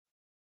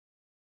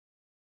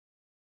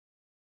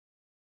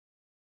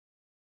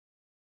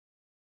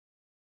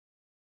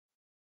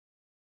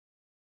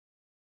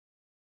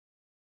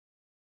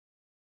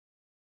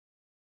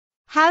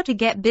How to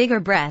get bigger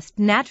breasts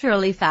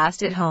naturally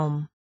fast at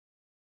home.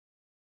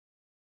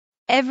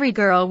 Every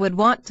girl would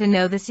want to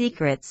know the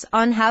secrets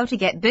on how to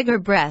get bigger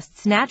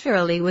breasts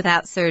naturally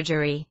without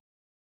surgery.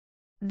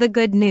 The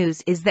good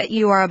news is that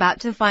you are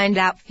about to find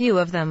out few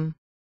of them.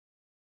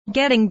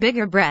 Getting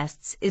bigger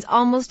breasts is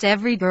almost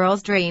every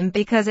girl's dream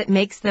because it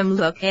makes them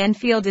look and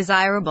feel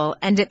desirable,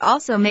 and it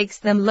also makes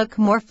them look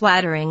more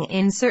flattering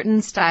in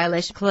certain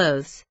stylish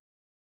clothes.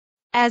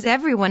 As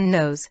everyone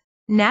knows,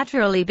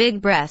 naturally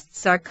big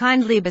breasts are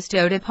kindly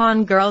bestowed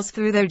upon girls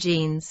through their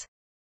genes.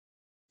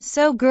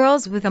 So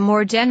girls with a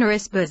more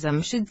generous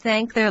bosom should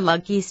thank their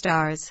lucky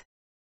stars.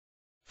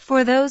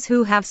 For those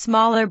who have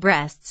smaller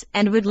breasts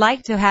and would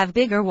like to have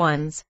bigger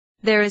ones,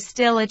 there is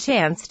still a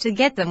chance to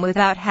get them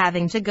without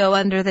having to go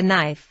under the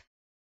knife.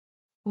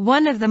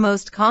 One of the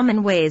most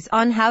common ways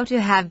on how to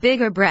have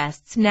bigger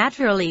breasts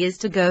naturally is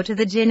to go to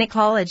the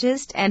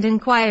gynecologist and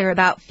inquire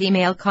about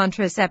female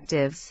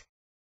contraceptives.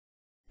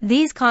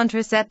 These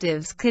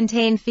contraceptives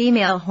contain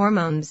female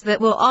hormones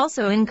that will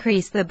also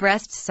increase the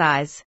breast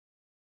size.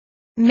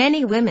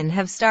 Many women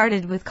have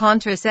started with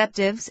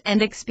contraceptives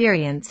and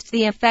experienced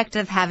the effect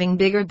of having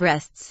bigger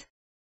breasts.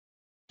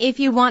 If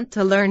you want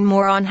to learn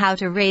more on how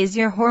to raise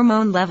your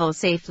hormone level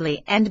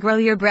safely and grow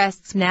your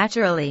breasts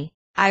naturally,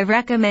 I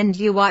recommend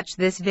you watch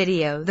this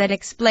video that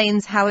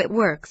explains how it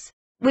works,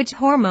 which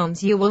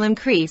hormones you will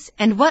increase,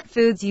 and what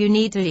foods you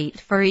need to eat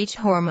for each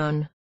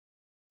hormone.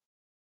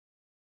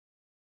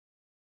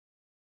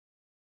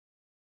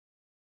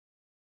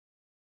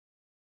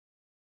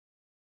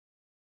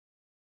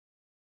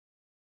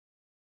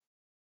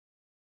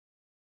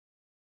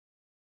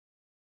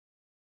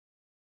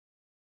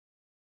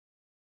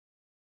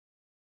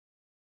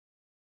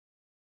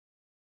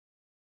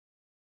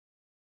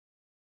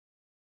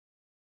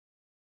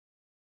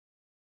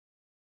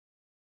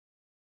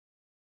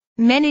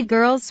 Many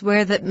girls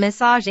swear that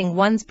massaging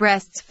one's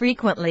breasts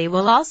frequently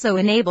will also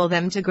enable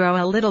them to grow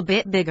a little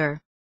bit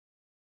bigger.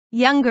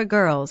 Younger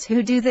girls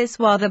who do this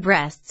while the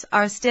breasts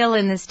are still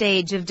in the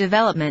stage of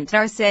development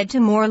are said to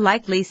more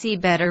likely see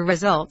better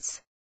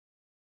results.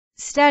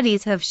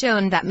 Studies have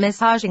shown that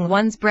massaging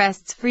one's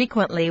breasts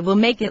frequently will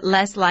make it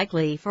less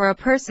likely for a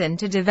person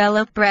to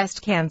develop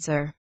breast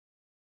cancer.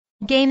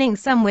 Gaining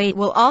some weight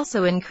will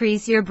also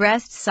increase your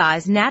breast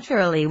size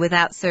naturally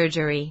without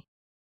surgery.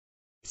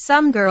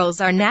 Some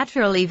girls are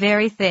naturally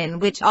very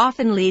thin, which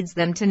often leads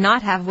them to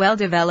not have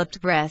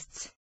well-developed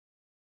breasts.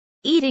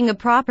 Eating a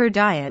proper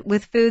diet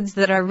with foods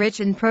that are rich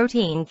in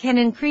protein can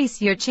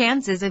increase your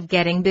chances of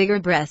getting bigger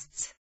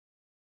breasts.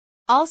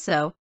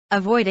 Also,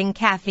 avoiding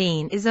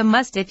caffeine is a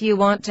must if you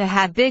want to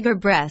have bigger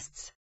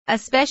breasts,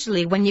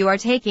 especially when you are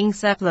taking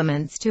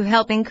supplements to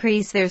help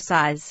increase their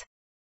size.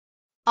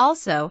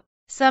 Also,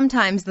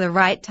 sometimes the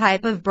right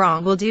type of bra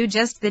will do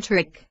just the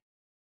trick.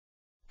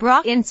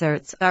 Bra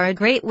inserts are a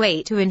great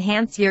way to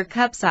enhance your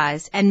cup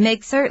size and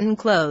make certain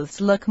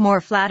clothes look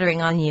more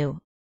flattering on you.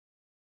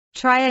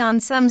 Try on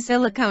some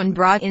silicone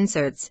bra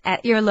inserts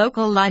at your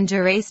local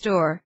lingerie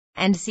store,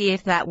 and see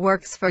if that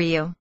works for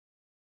you.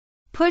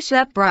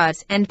 Push-up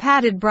bras and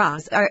padded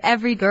bras are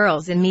every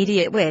girl's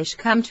immediate wish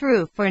come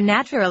true for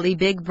naturally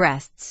big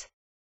breasts.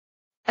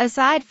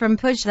 Aside from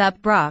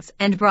push-up bras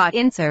and bra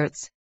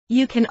inserts,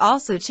 you can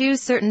also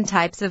choose certain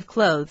types of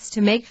clothes to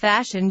make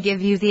fashion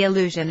give you the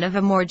illusion of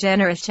a more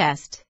generous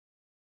chest.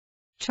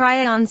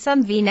 Try on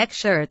some V-neck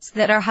shirts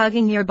that are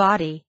hugging your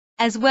body,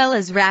 as well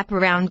as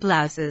wrap-around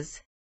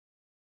blouses.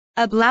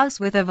 A blouse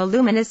with a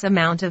voluminous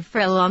amount of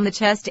frill on the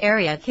chest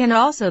area can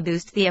also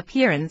boost the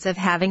appearance of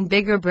having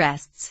bigger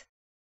breasts.